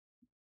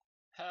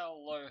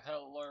Hello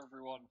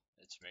everyone,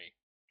 it's me,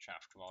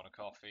 Chaff Commander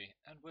Coffee,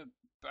 and we're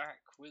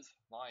back with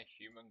my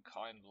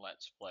Humankind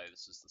Let's Play.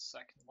 This is the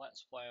second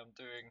Let's Play I'm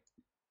doing,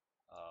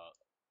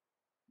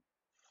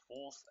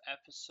 fourth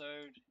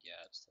episode, yeah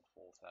it's the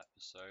fourth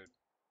episode,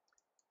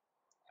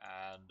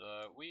 and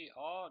we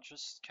are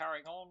just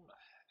carrying on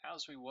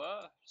as we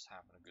were, just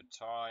having a good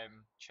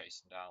time,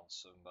 chasing down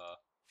some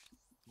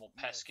more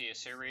pesky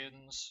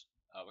Assyrians.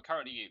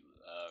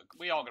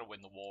 We are going to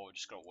win the war, we're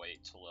just going to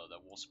wait till their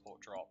war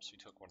support drops. We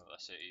took one of their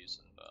cities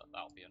and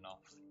that'll be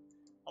enough.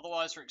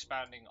 Otherwise we're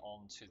expanding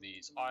onto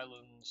these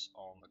islands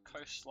on the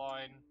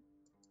coastline.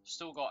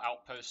 Still got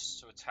outposts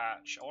to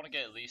attach. I want to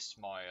get at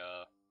least my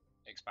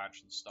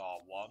expansion star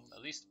 1,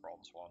 at least the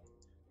bronze one.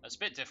 It's a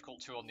bit difficult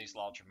too on these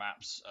larger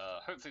maps.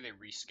 Hopefully they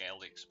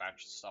rescale the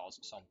expansion stars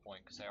at some point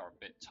because they are a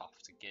bit tough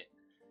to get,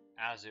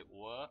 as it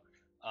were.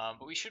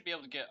 But we should be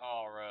able to get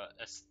our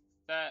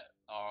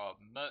our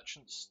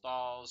merchant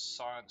stars,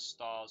 science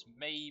stars,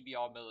 maybe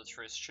our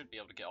militarists, should be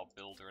able to get our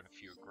builder and a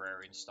few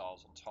agrarian stars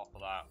on top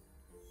of that.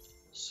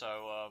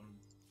 So,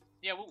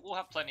 yeah, we'll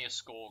have plenty of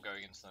score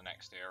going into the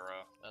next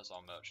era. There's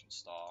our merchant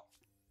star,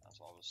 as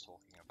I was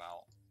talking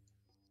about.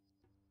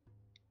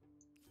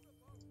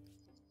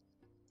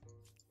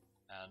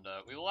 And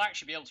we will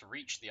actually be able to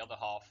reach the other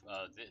half,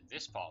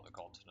 this part of the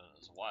continent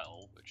as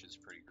well, which is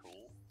pretty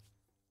cool.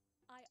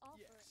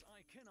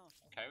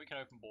 Okay, we can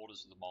open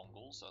borders with the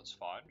Mongols, that's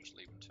fine, just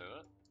leave them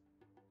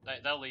to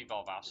it. They'll leave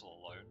our vassal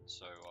alone,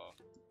 so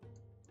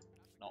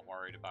not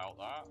worried about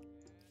that.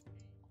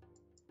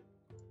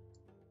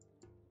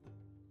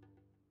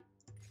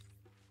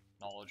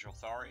 Knowledge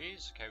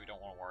authorities, okay, we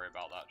don't want to worry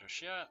about that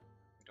just yet.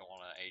 We don't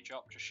want to age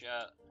up just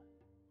yet.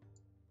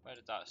 Where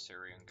did that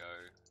Assyrian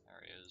go?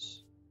 There he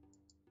is.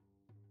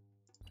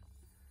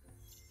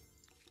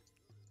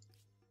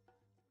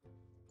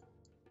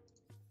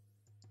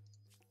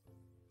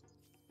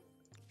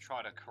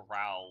 Try to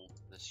corral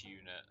this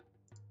unit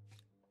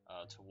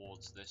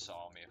towards this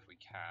army if we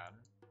can.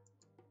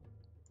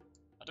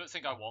 I don't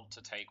think I want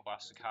to take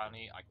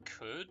Wasakani. I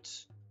could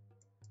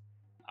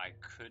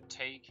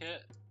take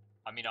it.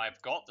 I mean,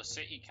 I've got the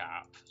city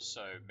cap,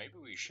 so maybe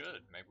we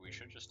should. Maybe we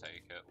should just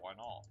take it. Why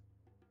not?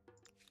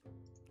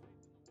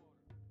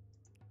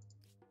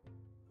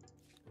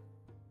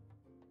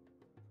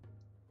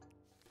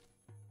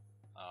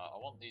 I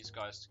want these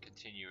guys to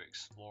continue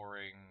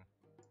exploring.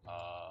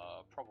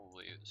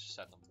 Probably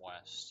send them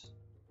west.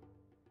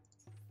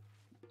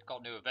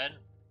 Got a new event.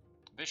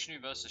 Vishnu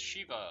versus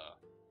Shiva.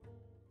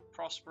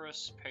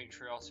 Prosperous,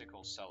 patriotic,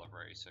 or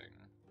celebrating?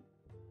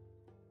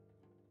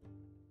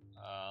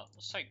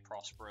 Let's take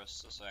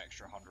prosperous. That's an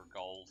extra 100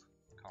 gold.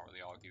 Can't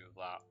really argue with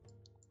that.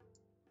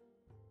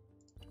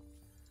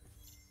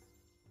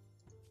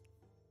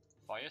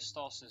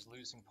 Phaistos is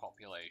losing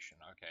population.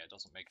 Okay, it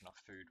doesn't make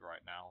enough food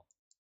right now.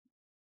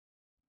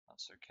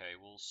 That's okay,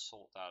 we'll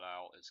sort that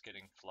out. It's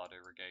getting flood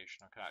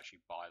irrigation. I can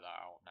actually buy that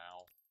out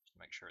now to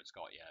make sure it's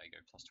got, yeah, there you go,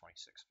 plus 26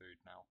 food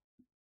now.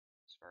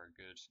 It's very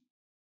good.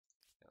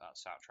 Get that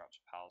satrap's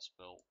palace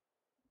built.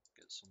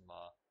 Get some,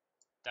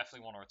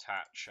 definitely want to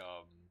attach,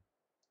 I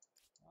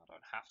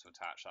don't have to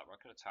attach that, but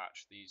I could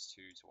attach these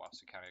two to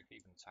Wasakani. I could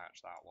even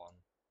attach that one.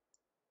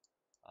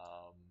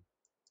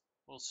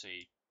 We'll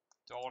see.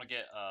 Do I want to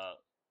get,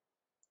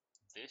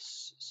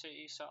 this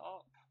city set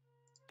up?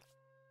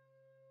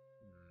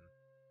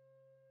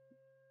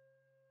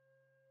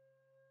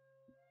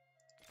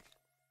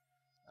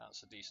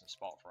 That's a decent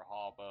spot for a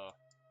harbour.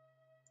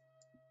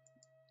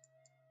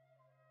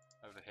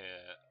 Over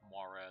here,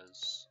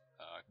 Juarez,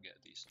 I can get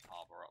a decent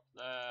harbour up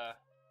there.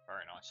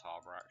 Very nice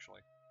harbour,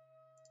 actually.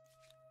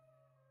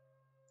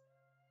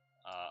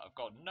 I've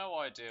got no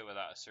idea where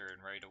that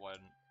Assyrian raider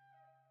went.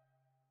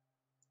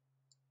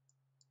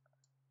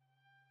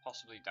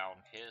 Possibly down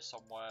here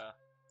somewhere.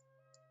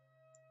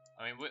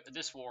 I mean,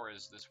 this war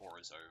is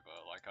over.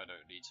 Like, I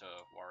don't need to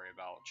worry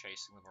about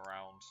chasing them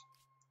around.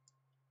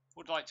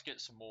 Would like to get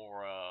some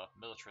more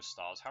militarist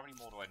stars. How many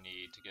more do I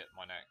need to get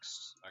my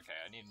next? Okay,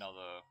 I need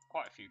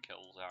quite a few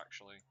kills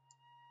actually.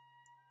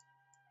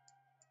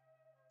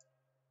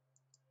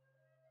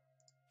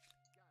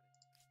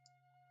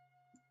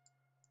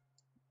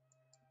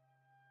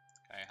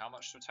 Okay, how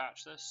much to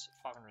attach this?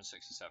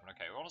 567.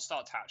 Okay, we want to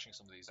start attaching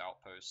some of these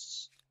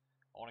outposts.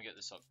 I want to get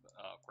this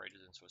upgraded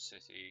into a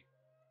city.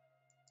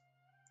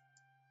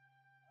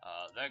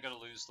 They're going to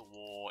lose the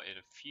war in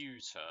a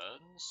few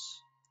turns.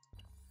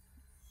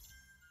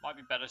 Might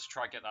be better to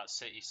try and get that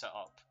city set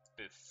up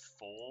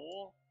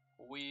before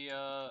we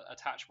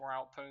attach more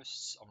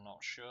outposts. I'm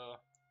not sure.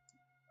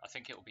 I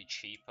think it will be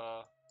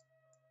cheaper.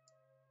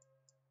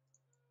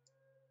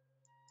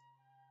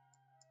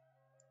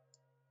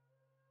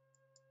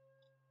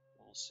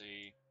 We'll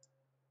see.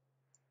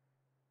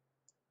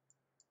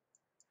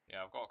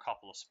 Yeah, I've got a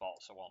couple of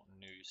spots I want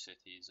new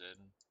cities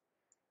in.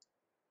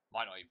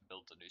 Might not even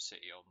build the new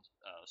city on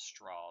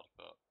Strahd,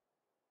 but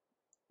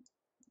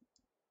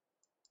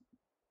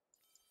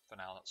for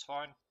now, that's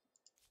fine.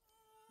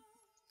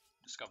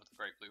 Discovered the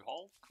Great Blue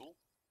Hole, cool.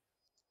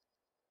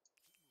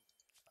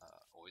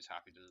 Always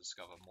happy to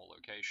discover more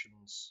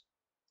locations.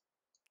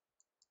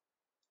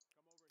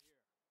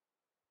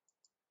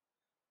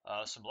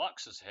 Some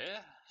Luxors here,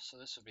 so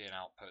this would be an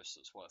outpost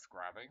that's worth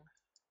grabbing.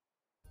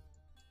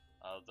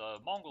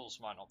 The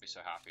Mongols might not be so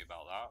happy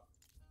about that.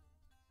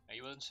 Are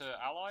you willing to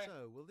ally?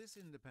 So, will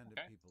this independent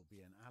people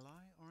be an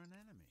ally or an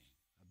enemy?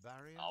 A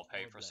barrier? I'll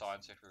pay or for a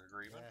blessing? scientific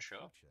agreement, Their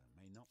sure. future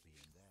may not be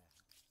in there.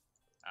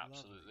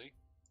 Absolutely.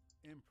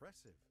 Lovely.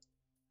 Impressive.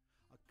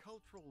 A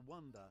cultural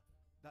wonder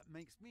that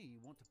makes me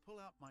want to pull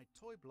out my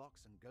toy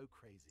blocks and go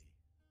crazy.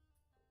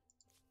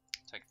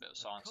 Take a bit of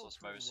science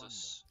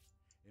osmosis.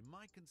 In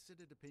my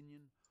considered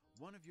opinion,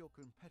 one of your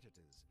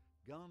competitors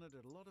garnered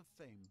a lot of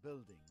fame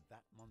building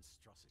that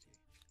monstrosity.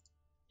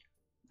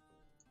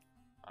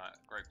 Alright,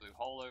 great blue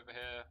hole over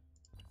here.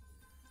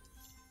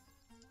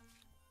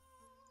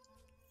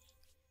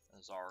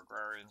 There's our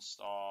agrarian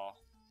star.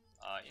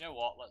 You know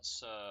what,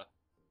 let's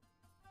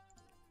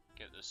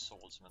get this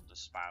swordsman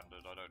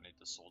disbanded. I don't need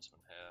the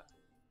swordsman here.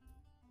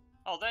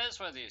 Oh, there's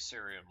where the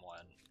Assyrian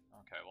went.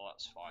 Okay, well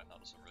that's fine, that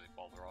doesn't really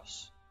bother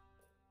us.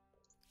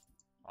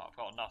 I've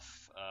got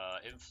enough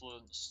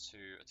influence to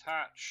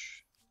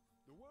attach.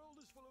 The world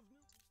is full of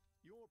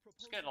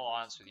Let's get an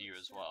alliance with you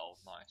as well.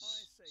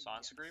 Nice.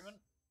 Science agreement?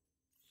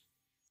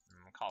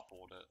 Can't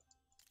afford it.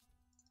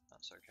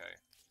 That's okay.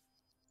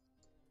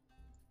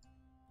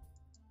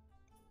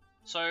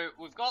 So,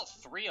 we've got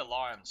 3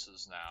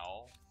 alliances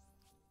now.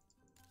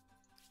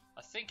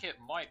 I think it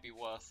might be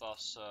worth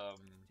us,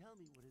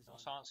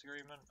 science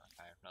agreement?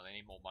 Okay, no, they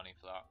need more money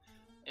for that.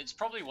 It's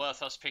probably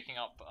worth us picking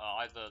up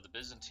either the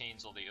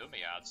Byzantines or the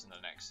Umayyads in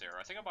the next era.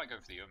 I think I might go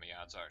for the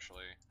Umayyads,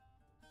 actually.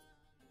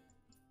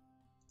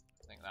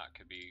 I think that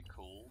could be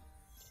cool.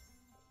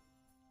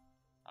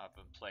 I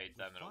haven't played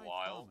them in a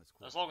while.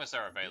 As long as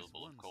they're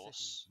available, of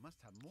course. Must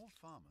have more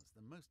farmers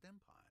than most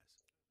empires.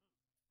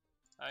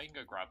 You can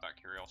go grab that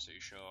curiosity,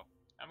 sure.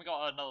 And we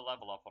got another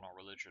level up on our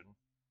religion.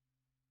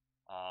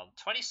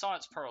 20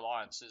 science per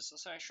alliance,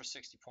 that's an extra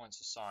 60 points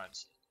of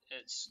science.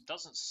 It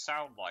doesn't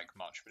sound like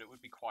much, but it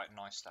would be quite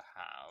nice to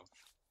have.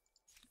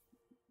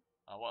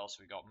 What else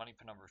have we got? Money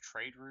per number of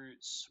trade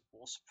routes,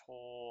 war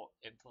support,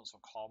 influence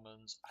on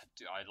commons.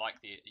 I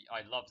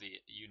love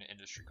the unit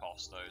industry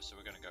cost though, so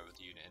we're going to go with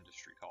the unit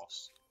industry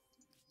cost.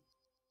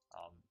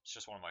 It's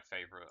just one of my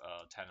favorite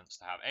tenants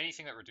to have.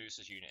 Anything that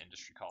reduces unit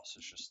industry costs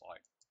is just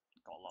like,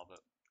 gotta love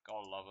it.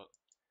 Gotta love it.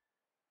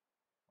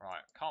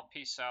 Right, can't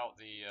piece out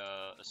the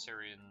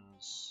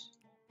Assyrians,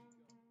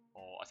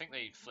 or I think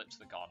they flipped to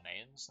the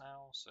Ghanaians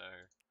now, so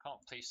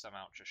can't piece them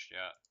out just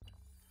yet.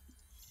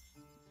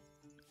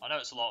 I know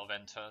it's a lot of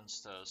end turns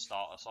to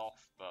start us off,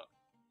 but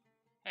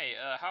hey,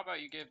 how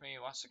about you give me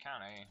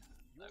Wasakane?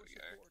 There we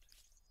go.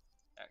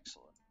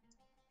 Excellent.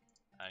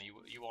 And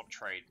you want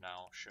trade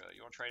now? Sure.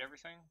 You want to trade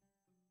everything?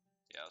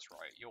 Yeah, that's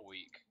right. You're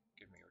weak.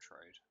 Give me your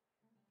trade.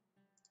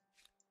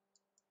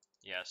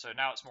 Yeah, so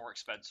now it's more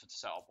expensive to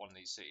set up one of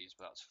these cities,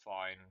 but that's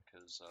fine,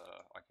 because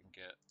I can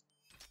get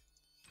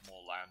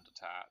more land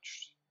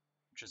attached,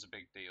 which is a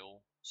big deal,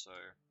 so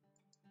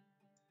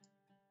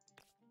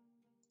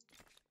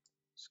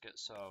let's get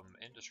some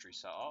industry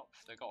set up.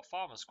 They've got a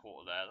farmer's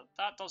quarter there.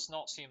 That does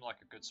not seem like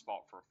a good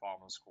spot for a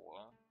farmer's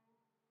quarter.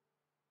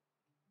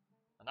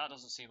 And that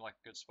doesn't seem like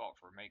a good spot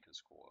for a maker's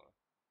quarter.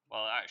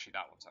 Well, actually,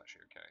 that one's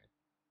actually okay.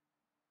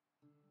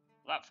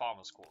 That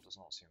farmer's quarter does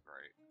not seem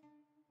great.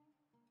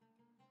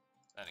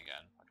 Then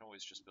again, I can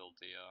always just build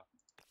the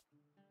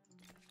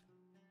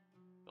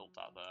build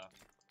that there.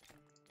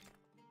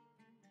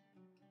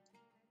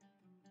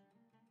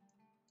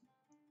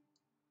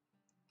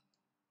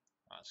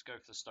 Right, let's go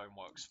for the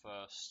stoneworks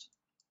first.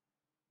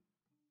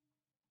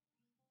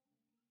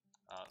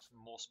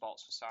 Some more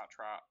spots for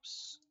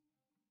satraps.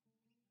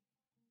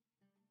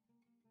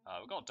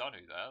 We've got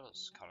Danu there,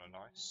 that's kind of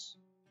nice.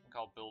 I think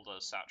I'll build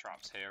a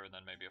satraps here and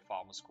then maybe a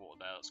farmer's quarter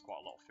there, that's quite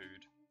a lot of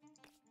food.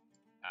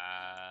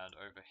 And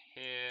over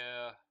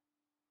here,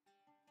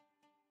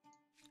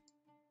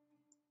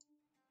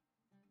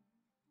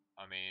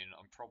 I mean,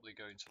 I'm probably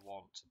going to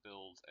want to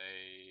build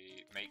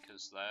a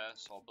makers there,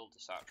 so I'll build the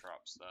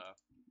satraps there.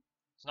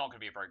 It's not going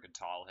to be a very good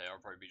tile here,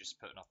 I'll probably be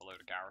just putting up a load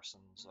of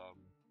garrisons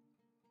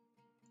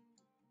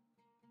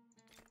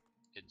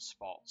in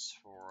spots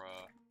for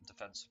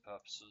defensive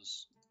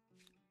purposes.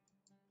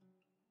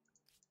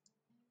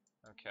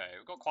 Okay,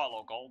 we've got quite a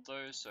lot of gold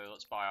though, so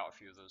let's buy out a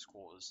few of those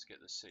quarters to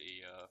get the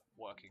city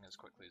working as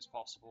quickly as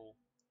possible.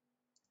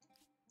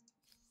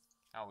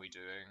 How are we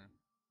doing?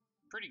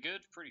 Pretty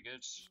good, pretty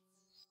good.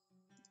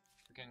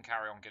 We can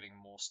carry on getting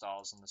more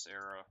stars in this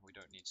era. We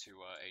don't need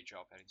to age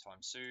up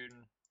anytime soon.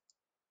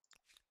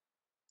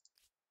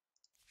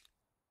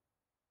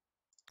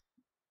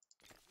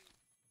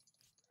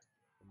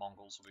 The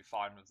Mongols will be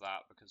fine with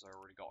that because I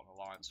already got an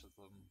alliance with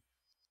them.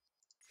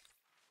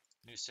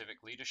 New civic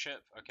leadership.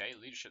 Okay,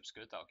 leadership's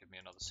good. That'll give me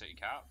another city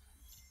cap.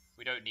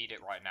 We don't need it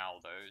right now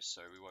though,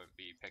 so we won't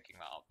be picking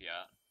that up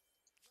yet.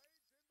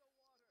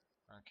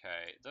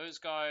 Okay, those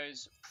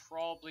guys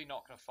probably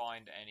not going to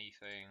find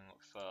anything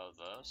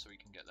further, so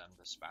we can get them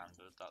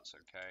disbanded. That's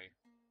okay.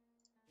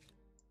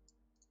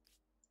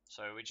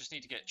 So we just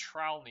need to get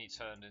Tralny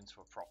turned into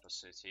a proper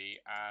city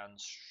and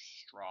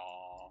Strahd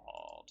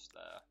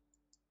there.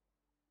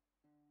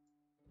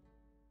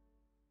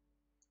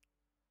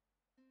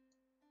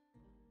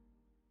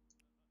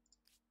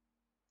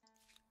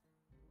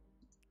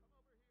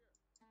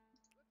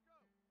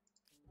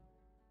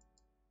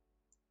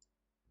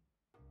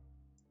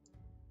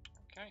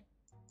 Okay.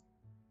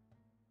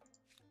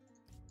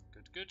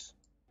 Good.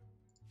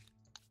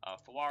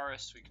 For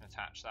Waris, we can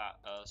attach that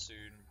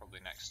soon,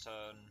 probably next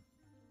turn.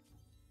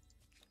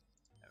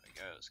 There we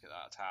go, let's get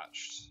that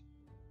attached.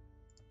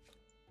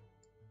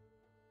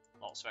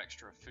 Lots of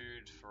extra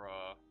food for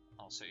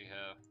our city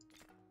here.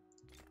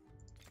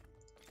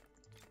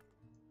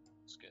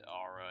 Let's get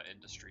our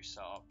industry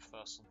set up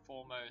first and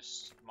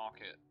foremost.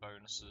 Market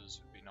bonuses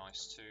would be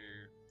nice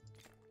too.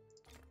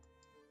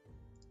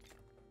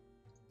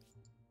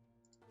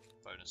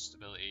 Bonus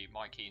stability.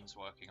 Keen's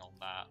working on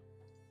that.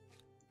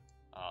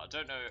 I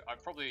don't know. I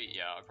probably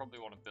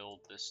want to build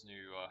this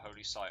new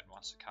holy site in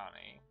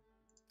Masakani.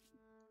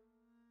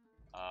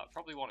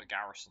 Probably want a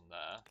garrison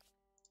there,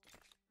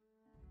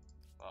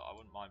 but I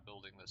wouldn't mind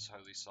building this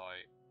holy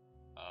site.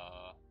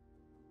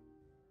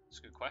 It's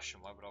a good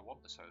question. Where would I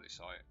want this holy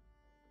site?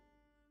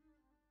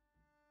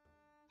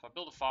 If I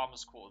build a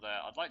farmer's quarter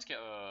there, I'd like to get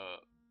a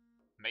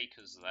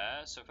makers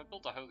there. So if I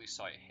build a holy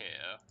site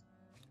here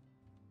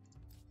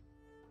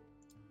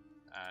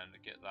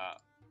and get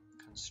that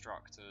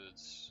constructed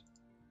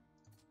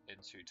in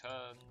 2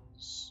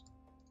 turns,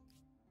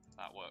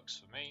 that works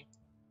for me.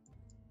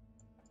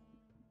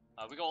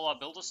 We got all our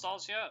builder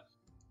stars yet?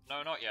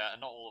 No, not yet, and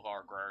not all of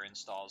our agrarian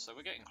stars, so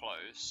we're getting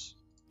close.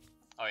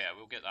 Oh yeah,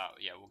 we'll get that.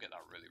 Yeah, we'll get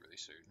that really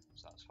soon,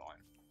 so that's fine.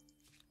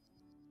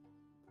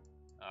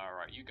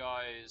 Alright, you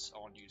guys, I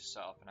want you to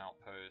set up an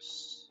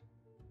outpost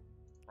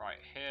right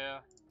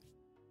here.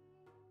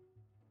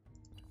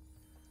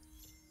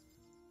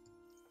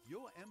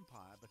 Your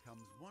empire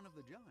becomes one of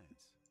the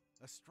giants,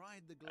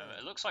 astride the globe.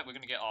 It looks like we're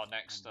going to get our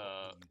next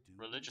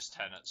religious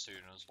tenet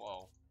soon as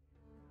well.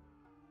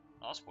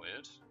 That's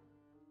weird.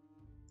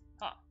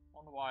 Huh,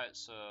 wonder why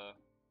it's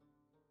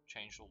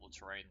changed all the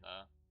terrain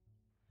there.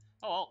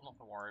 Oh well, not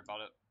going to worry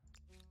about it.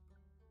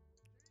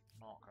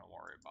 Not going to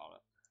worry about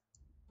it.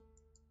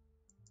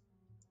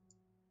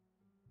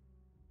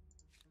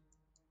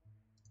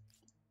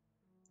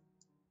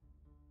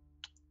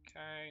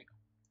 Okay.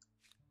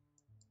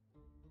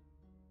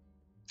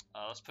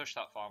 Let's push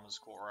that farmer's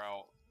quarter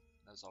out.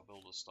 There's our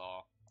builder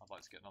star. I'd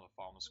like to get another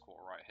farmer's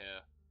quarter right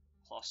here.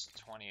 Plus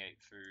 28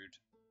 food.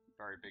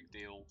 Very big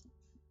deal.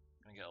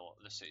 Gonna get a lot,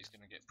 this city's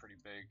gonna get pretty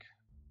big.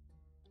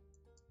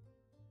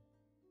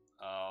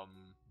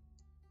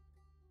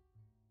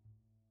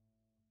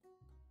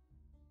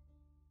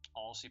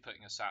 Honestly,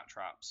 putting a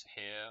satraps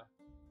here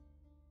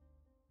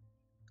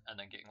and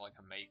then getting like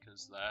a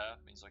makers there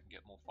means I can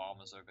get more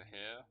farmers over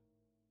here.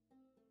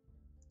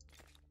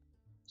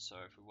 So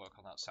if we work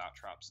on that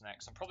satraps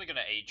next, I'm probably going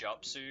to age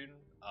up soon.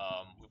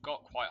 We've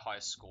got quite high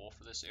score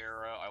for this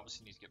era. I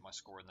obviously need to get my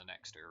score in the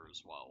next era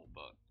as well,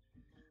 but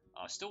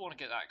I still want to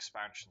get that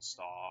expansion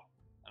star.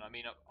 And I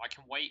mean, I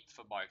can wait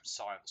for my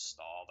science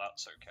star,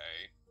 that's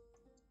okay.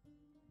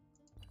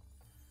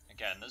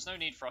 Again, there's no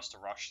need for us to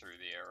rush through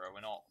the era.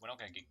 We're not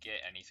going to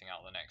get anything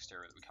out of the next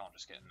era that we can't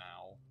just get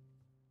now.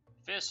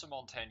 Fearsome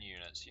on 10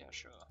 units, yeah,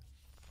 sure.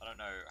 I don't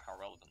know how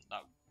relevant.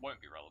 That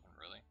won't be relevant,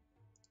 really.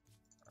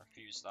 I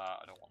refuse that,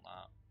 I don't want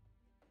that.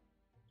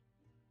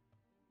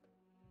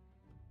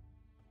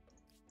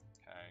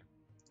 Okay.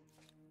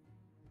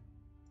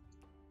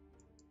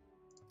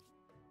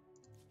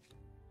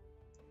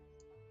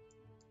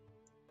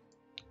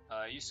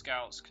 You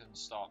scouts can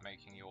start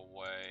making your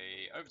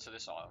way over to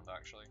this island,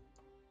 actually.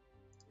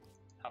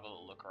 Have a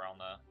little look around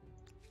there.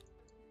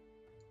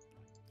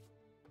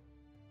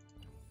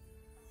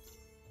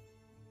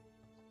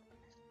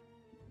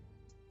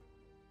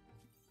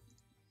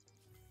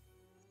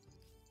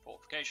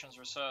 Fortifications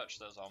research,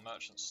 there's our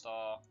merchant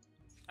star,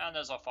 and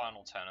there's our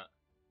final tenet.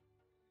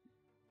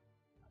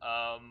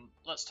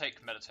 Let's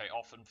take meditate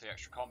often for the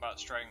extra combat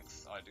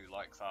strength. I do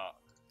like that.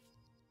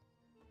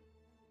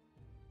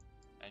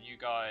 And you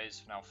guys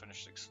have now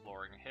finished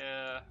exploring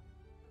here.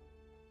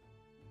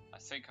 I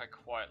think I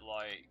quite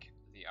like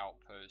the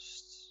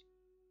outposts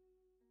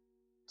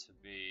to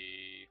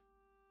be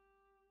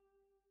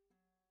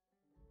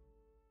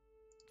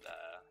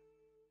there.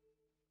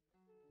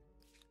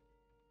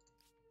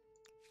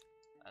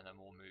 And then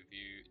we'll move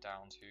you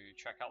down to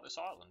check out this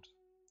island.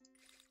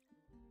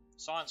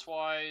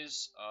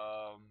 Science-wise,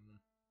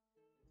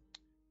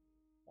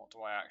 what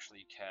do I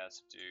actually care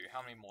to do?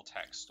 How many more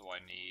techs do I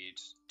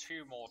need?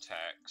 2 more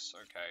techs,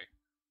 okay.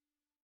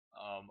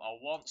 I'll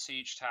want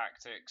siege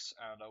tactics,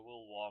 and I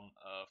will want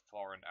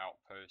foreign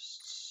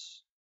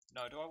outposts.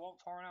 No, do I want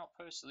foreign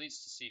outposts? It leads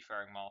to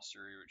seafaring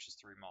mastery, which is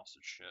 3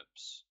 mastered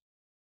ships,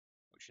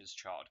 which is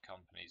chartered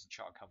companies, and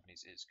chartered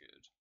companies is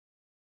good.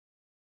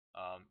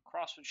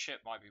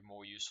 Craftsmanship might be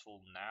more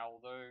useful now,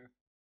 though.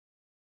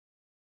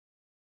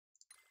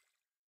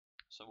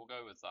 So we'll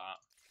go with that.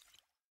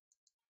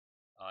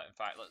 In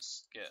fact,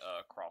 let's get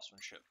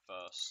craftsmanship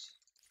first,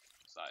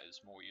 because that is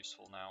more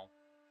useful now.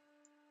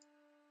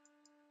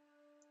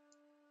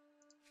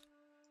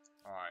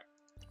 Alright.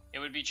 It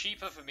would be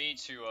cheaper for me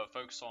to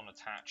focus on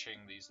attaching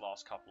these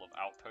last couple of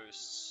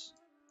outposts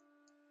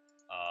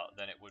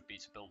than it would be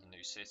to build a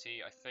new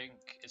city. I think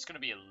it's going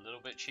to be a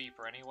little bit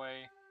cheaper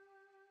anyway.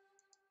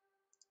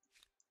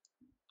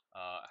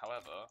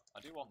 However,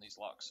 I do want these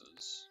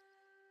Luxors.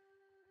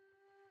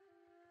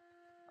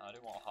 I do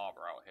want a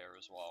harbour out here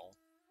as well.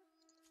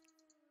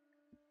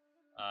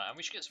 And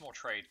we should get some more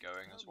trade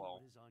going as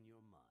well. What is on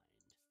your mind?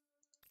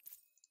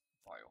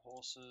 Buy your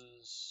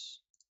horses.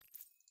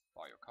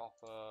 Buy your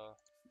copper.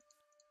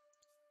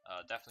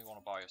 Definitely want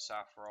to buy your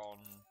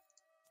saffron.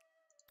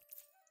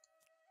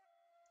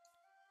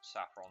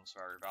 Saffron's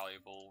very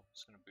valuable.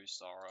 It's going to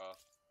boost our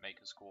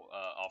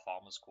our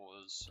farmers'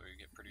 quarters, so we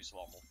produce a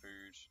lot more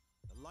food.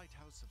 The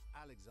lighthouse of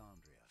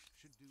Alexandria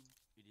should do.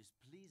 It is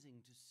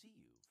pleasing to see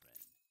you, friend.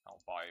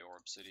 I'll buy your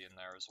obsidian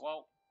there as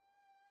well.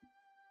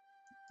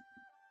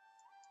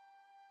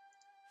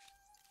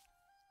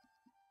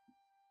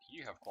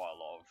 You have quite a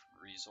lot of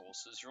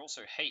resources. You're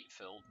also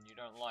hate-filled and you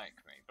don't like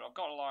me, but I've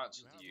got an alliance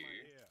with you.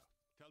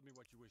 Tell me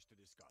what you wish to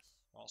discuss.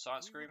 Want a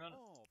science agreement?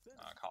 No,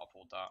 I can't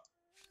afford that.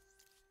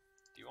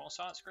 Do you want a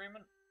science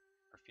agreement?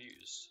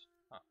 Refused.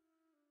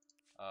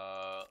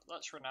 Huh.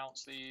 Let's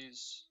renounce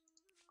these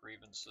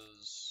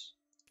grievances.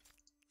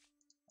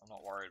 I'm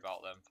not worried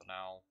about them for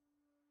now.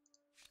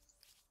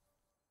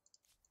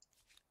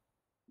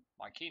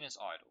 My keen is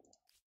idle.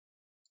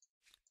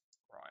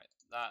 Right,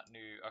 that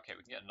new... Okay,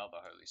 we can get another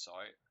holy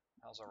site.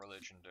 How's our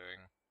religion doing?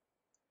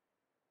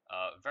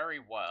 Very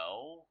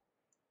well.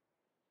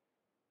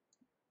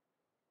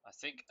 I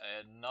think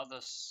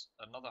another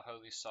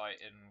holy site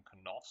in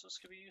Knossos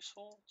could be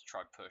useful to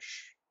try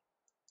push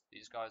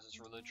these guys as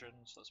religion.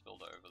 So let's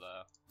build it over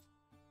there.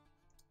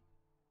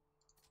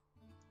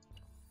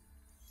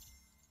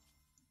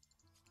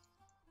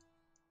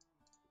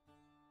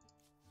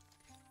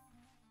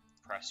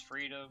 Press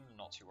freedom,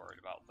 not too worried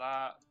about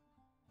that.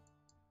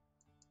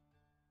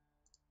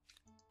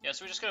 Yeah,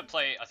 so we're just gonna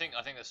play. I think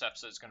this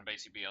episode is gonna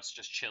basically be us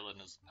just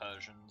chilling as the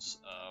Persians.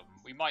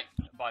 We might,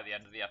 by the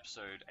end of the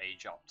episode,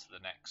 age up to the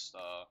next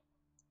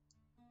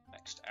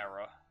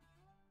era,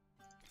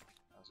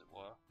 as it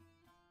were.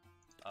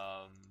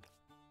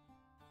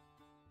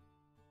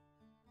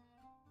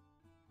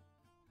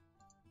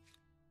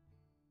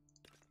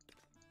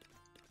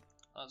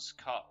 Let's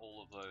cut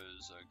all of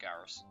those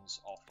garrisons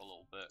off a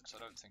little bit, because I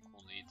don't think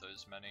we'll need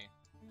those many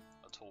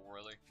at all,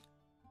 really.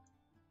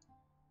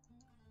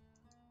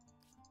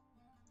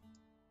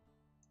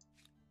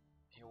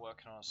 You're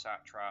working on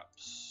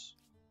satraps.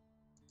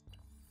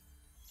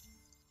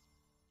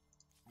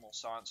 More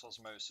science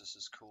osmosis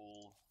is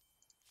cool.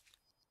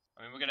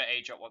 I mean, we're going to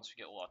age up once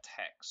we get all our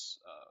techs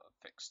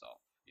fixed up,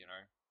 you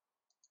know?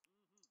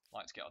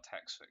 Like to get our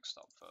techs fixed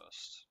up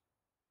first.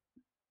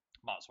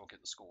 Might as well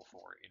get the score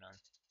for it, you know?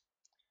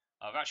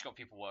 I've actually got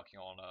people working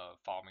on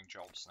farming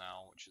jobs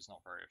now, which is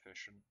not very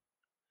efficient.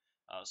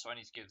 So I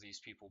need to give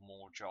these people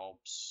more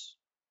jobs.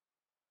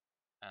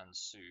 And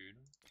soon.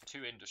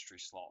 2 industry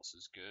slots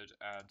is good,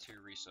 and 2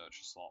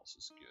 researcher slots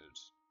is good.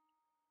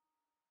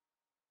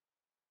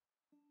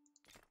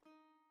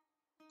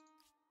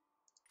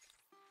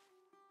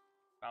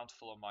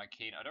 Bountiful on my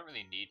keen. I don't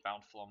really need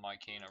bountiful on my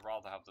keen. I'd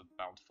rather have the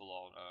bountiful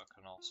on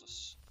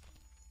Knossos.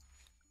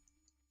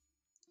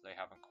 They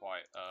haven't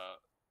quite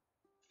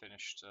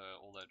finished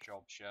all their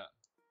jobs yet.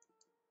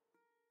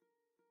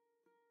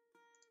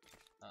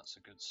 That's a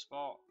good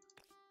spot.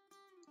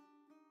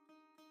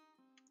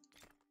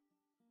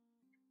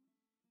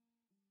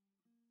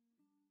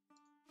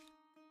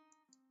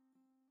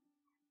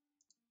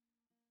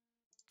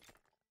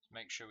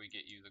 Make sure we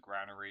get you the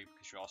granary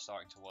because you are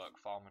starting to work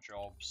farmer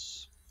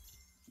jobs.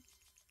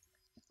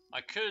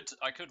 I could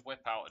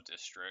whip out a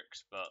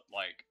district, but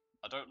like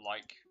I don't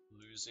like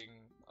losing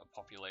a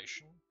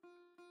population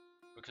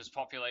because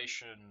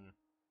population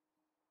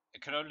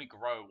it can only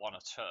grow 1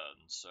 a turn.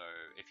 So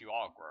if you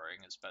are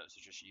growing, it's better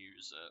to just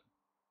use it.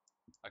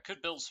 I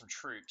could build some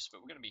troops,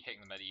 but we're going to be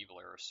hitting the medieval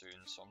era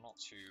soon, so I'm not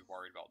too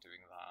worried about doing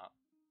that.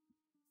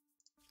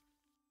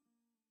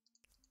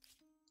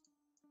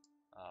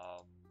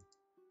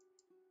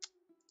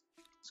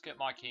 Let's get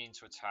my keen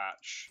to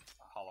attach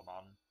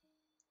Halaman.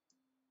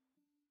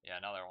 Yeah,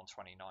 now they're on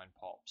 29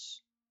 pops.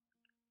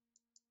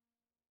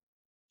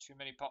 Too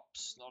many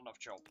pops, not enough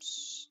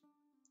jobs.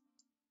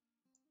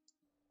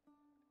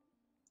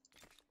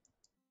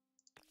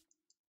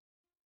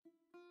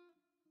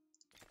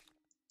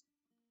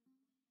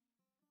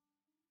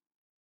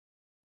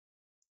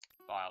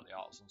 Buy out the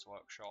Artisan's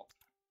Workshop.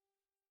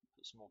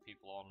 Put some more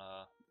people on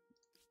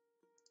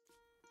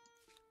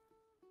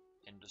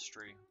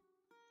industry.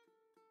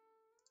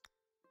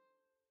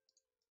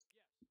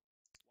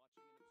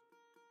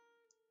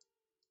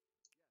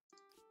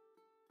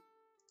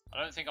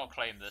 I don't think I'll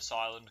claim this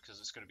island because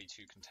it's going to be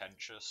too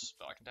contentious,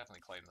 but I can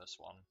definitely claim this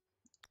one.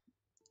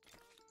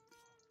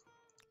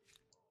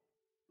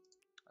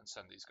 And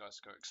send these guys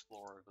to go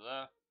explore over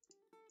there.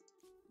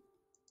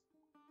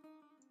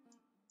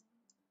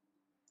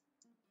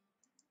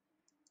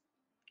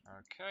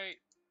 Okay.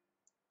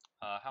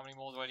 How many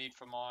more do I need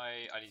for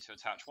my... I need to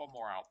attach one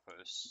more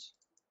outpost.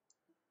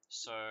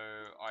 So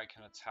I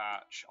can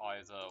attach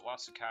either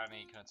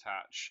Wasakani can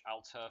attach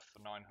Alturf for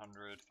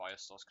 900,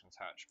 Firestos can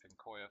attach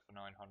Pinkoya for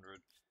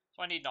 900. So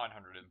I need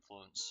 900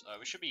 influence.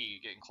 We should be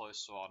getting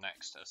close to our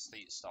next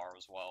Aesthete Star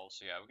as well.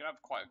 So yeah, we're going to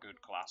have quite a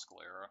good classical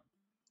era,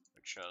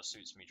 which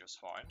suits me just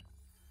fine.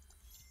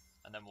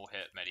 And then we'll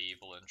hit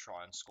medieval and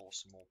try and score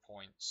some more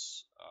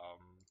points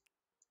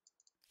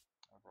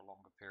over a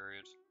longer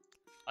period.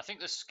 I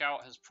think this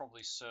scout has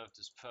probably served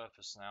his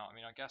purpose now. I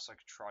mean, I guess I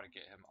could try to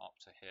get him up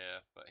to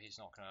here, but he's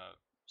not going to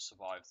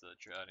survive the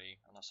journey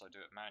unless I do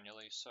it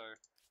manually. So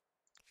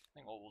I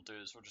think what we'll do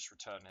is we'll just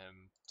return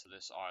him to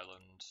this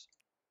island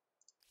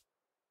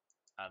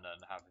and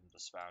then have him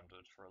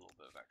disbanded for a little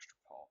bit of extra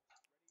pop.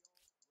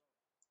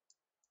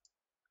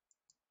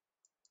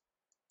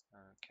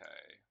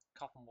 Okay, a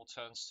couple more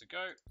turns to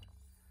go.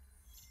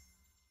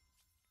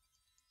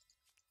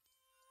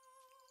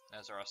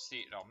 There's our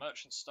seat and our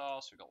merchant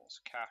star, so we've got lots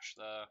of cash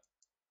there.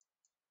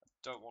 I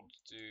don't want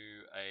to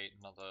do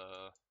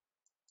another...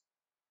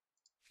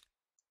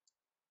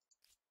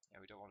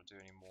 Yeah, we don't want to do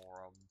any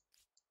more,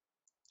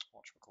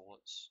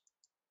 whatchamacallits,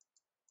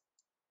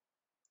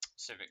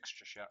 civics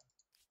just yet.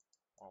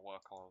 I want to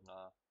work on,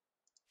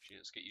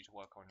 let's get you to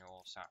work on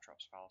your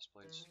satrap's palace,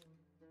 please.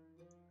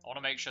 I want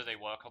to make sure they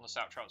work on the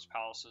satrap's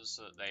palaces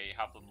so that they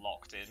have them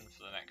locked in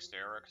for the next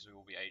era, because we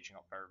will be aging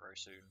up very, very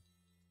soon.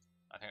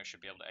 I think I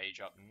should be able to age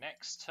up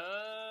next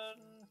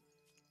turn.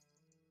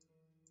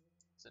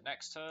 Is it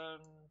next turn?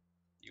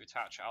 You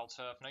attach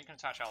Alturf. No, you can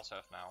attach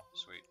Alturf now.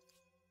 Sweet.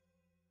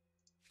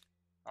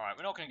 Alright,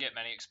 we're not going to get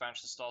many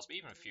expansion stars, but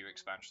even a few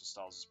expansion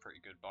stars is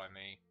pretty good by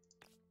me.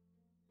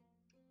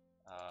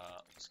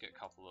 Let's get a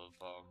couple of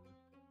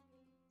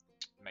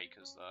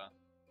makers there.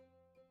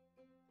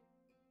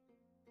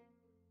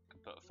 Can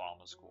put a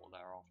farmer's quarter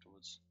there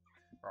afterwards.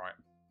 Right.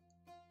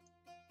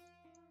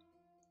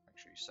 Make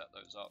sure you set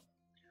those up.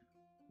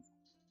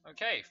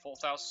 Okay,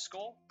 4,000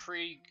 score.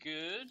 Pretty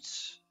good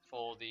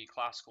for the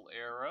classical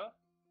era.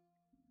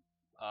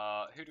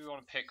 Who do we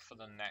want to pick for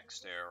the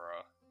next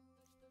era?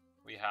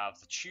 We have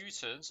the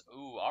Teutons.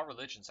 Ooh, our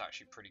religion's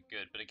actually pretty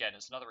good, but again,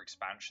 it's another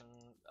expansion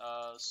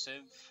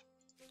civ.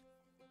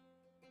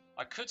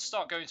 I could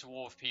start going to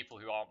war with people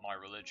who aren't my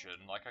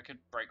religion. Like, I could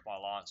break my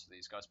alliance with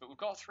these guys, but we've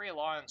got 3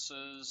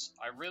 alliances.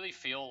 I really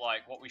feel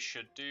like what we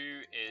should do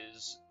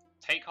is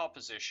take our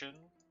position,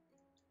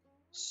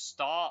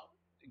 start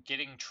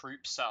getting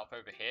troops set up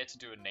over here to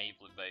do a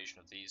naval invasion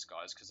of these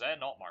guys, because they're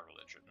not my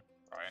religion,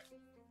 right?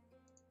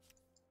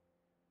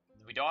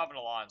 We don't have an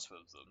alliance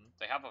with them.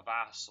 They have a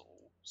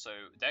vassal, so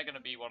they're going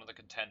to be one of the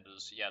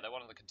contenders. Yeah, they're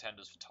one of the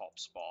contenders for top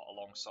spot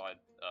alongside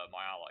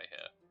my ally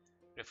here.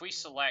 But if we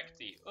select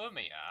the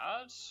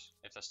Umayyad,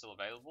 if they're still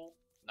available,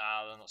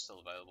 nah, they're not still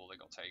available. They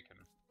got taken.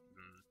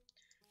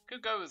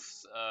 Could go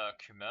with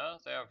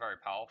Khmer. They are very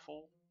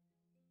powerful.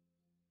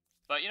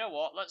 But you know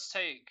what? Let's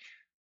take.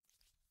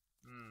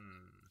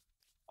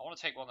 I want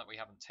to take one that we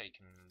haven't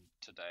taken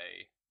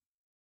today.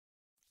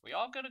 We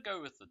are going to go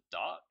with the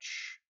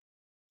Dutch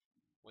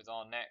with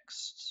our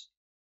next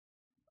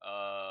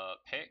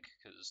pick,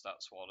 because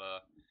that's what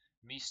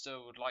Meester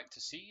would like to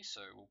see,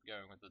 so we'll be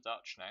going with the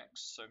Dutch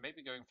next. So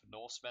maybe going for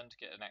Norsemen to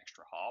get an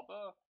extra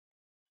harbour.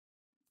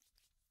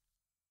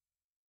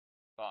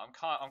 But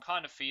I'm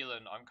kind of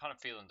feeling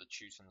the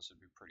Teutons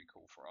would be pretty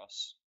cool for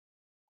us.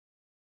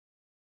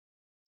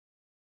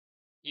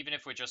 Even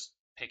if we're just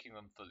picking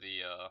them for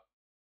the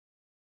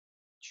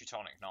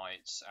Teutonic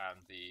Knights and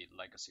the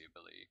legacy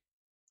ability.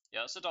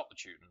 Yeah, let's adopt the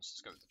Teutons.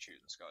 Let's go with the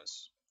Teutons,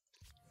 guys.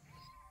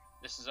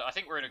 This is, I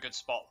think we're in a good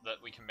spot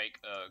that we can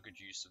make good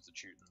use of the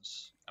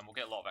Teutons, and we'll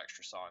get a lot of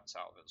extra science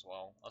out of it as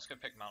well. Let's go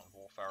pick Mountain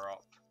Warfare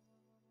up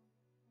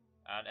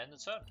and end the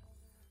turn.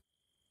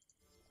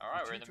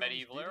 Alright, we're in the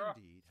medieval era.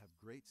 Indeed have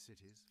great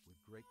cities with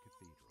great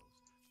cathedrals,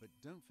 but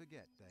don't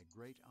forget their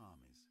great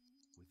armies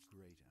with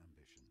great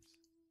ambitions.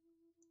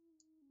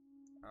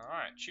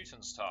 Alright,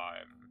 Teutons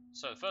time.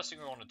 So the first thing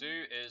we want to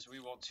do is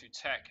we want to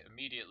tech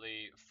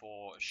immediately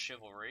for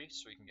chivalry,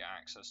 so we can get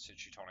access to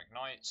Teutonic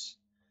Knights.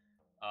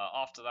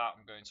 After that,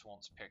 I'm going to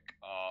want to pick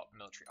up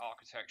military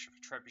architecture for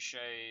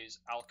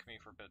trebuchets,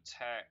 alchemy for a bit of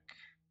tech,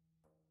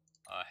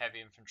 heavy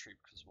infantry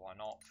because why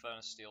not,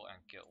 furnace steel, and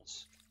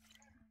guilds.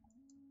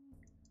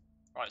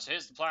 Right, so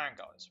here's the plan,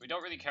 guys. We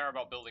don't really care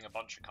about building a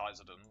bunch of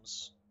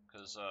Kaiserdoms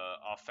because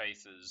our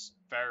faith is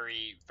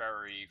very,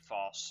 very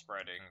fast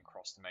spreading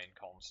across the main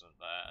continent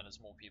there, and as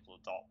more people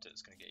adopt it,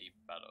 it's going to get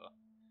even better.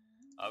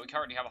 We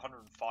currently have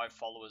 105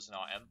 followers in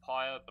our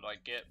empire, but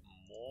I get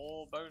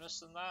more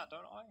bonus than that,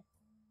 don't I?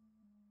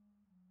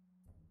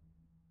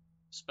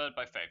 Spurred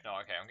by faith. No,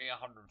 okay, I'm getting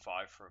 105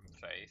 from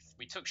faith.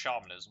 We took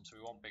shamanism, so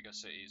we want bigger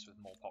cities with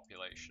more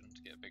population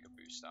to get a bigger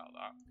boost out of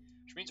that.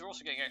 Which means we're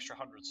also getting extra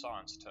 100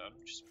 science a turn,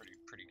 which is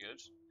pretty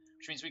good.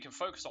 Which means we can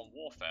focus on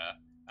warfare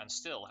and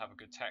still have a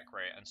good tech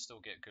rate and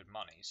still get good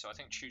money. So I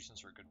think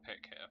Teutons are a good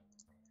pick here.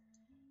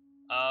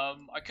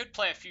 I could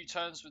play a few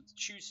turns with the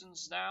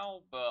Teutons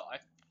now, but I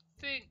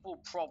think we'll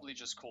probably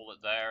just call it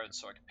there, and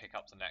so I can pick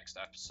up the next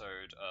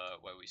episode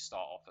where we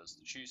start off as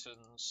the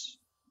Teutons.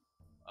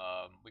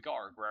 We got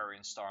our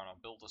Agrarian Star and our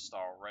Builder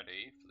Star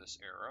already for this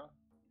era.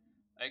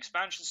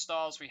 Expansion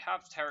stars, we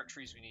have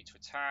territories we need to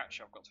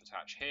attach. I've got to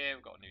attach here.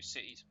 We've got a new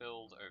city to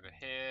build over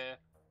here.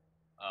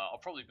 I'll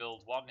probably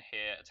build one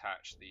here,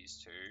 attach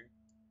these two.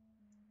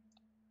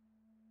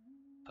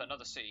 Put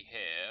another city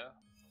here.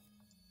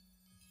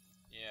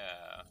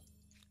 Yeah.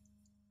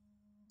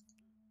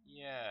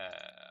 Yeah.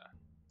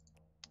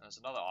 There's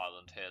another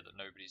island here that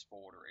nobody's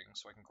bordering,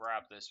 so I can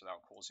grab this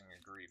without causing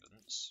a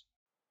grievance.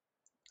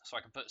 So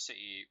I can put a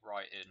city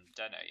right in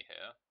Dene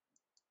here.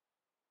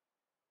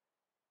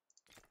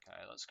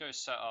 Okay, let's go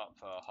set up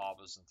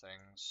harbours and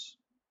things.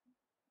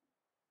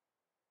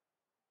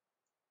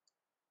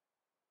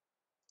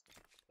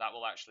 That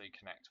will actually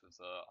connect with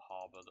the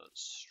harbour that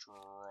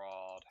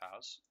Strahd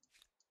has.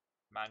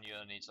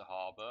 Manure needs a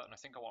harbour, and I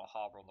think I want a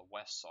harbour on the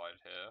west side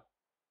here.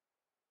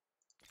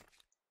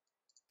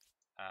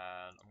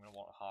 And I'm going to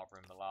want a harbour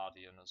in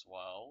Meladian as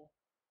well.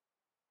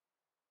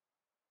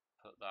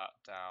 Put that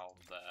down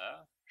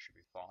there. Should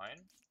be fine.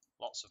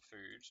 Lots of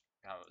food.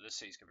 Now, this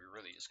city's going to be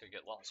really, it's going to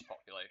get lots of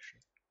population.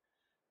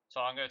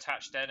 So I'm going to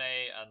attach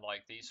Dene and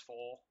like these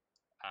four.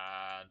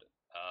 And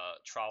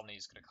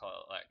Tralni's going to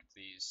collect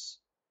these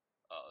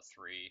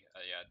three.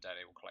 Yeah,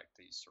 Dene will collect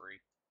these three.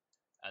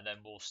 And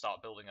then we'll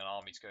start building an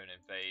army to go and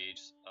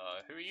invade.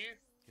 Who are you?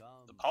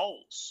 The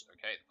Poles.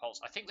 Okay, the Poles.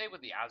 I think they were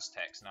the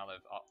Aztecs. Now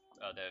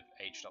they've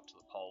aged up to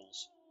the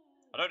Poles.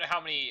 I don't know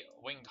how many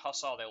winged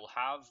hussar they will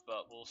have,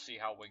 but we'll see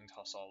how winged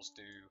hussars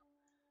do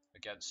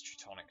against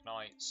Teutonic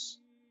Knights.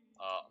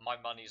 My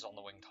money's on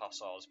the winged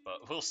hussars,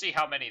 but we'll see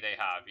how many they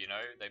have. You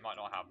know, they might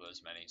not have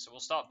as many. So we'll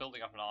start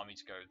building up an army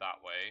to go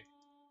that way.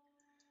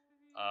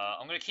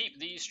 I'm going to keep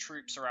these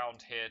troops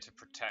around here to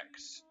protect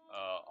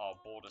our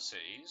border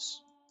cities.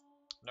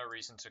 No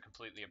reason to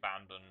completely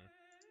abandon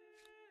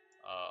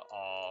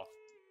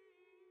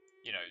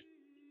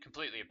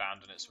completely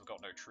abandon it, so we've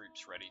got no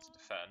troops ready to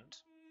defend.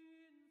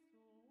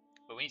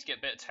 But we need to get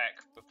a bit of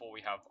tech before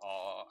we have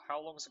our...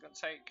 How long is it going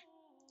to take?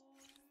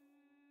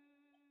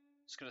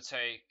 It's going to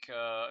take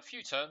a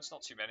few turns,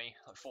 not too many,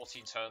 like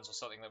 14 turns or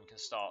something, then we can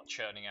start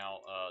churning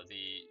out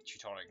the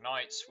Teutonic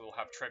Knights. We'll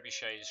have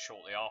trebuchets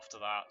shortly after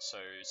that, so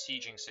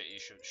sieging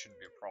cities shouldn't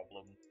be a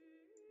problem.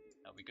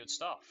 That'll be good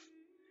stuff.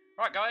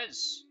 Right,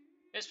 guys,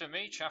 it's been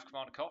me, Chaff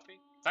Commander Coffee.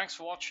 Thanks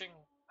for watching.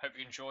 Hope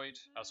you enjoyed.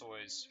 As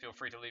always, feel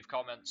free to leave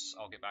comments.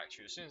 I'll get back to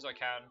you as soon as I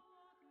can.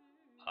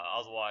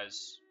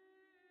 Otherwise,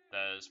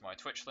 there's my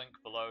Twitch link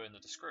below in the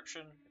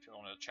description if you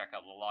want to check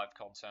out the live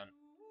content.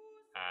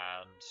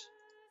 And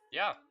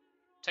yeah,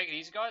 take it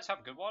easy, guys.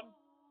 Have a good one.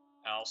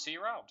 And I'll see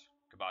you around.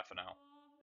 Goodbye for now.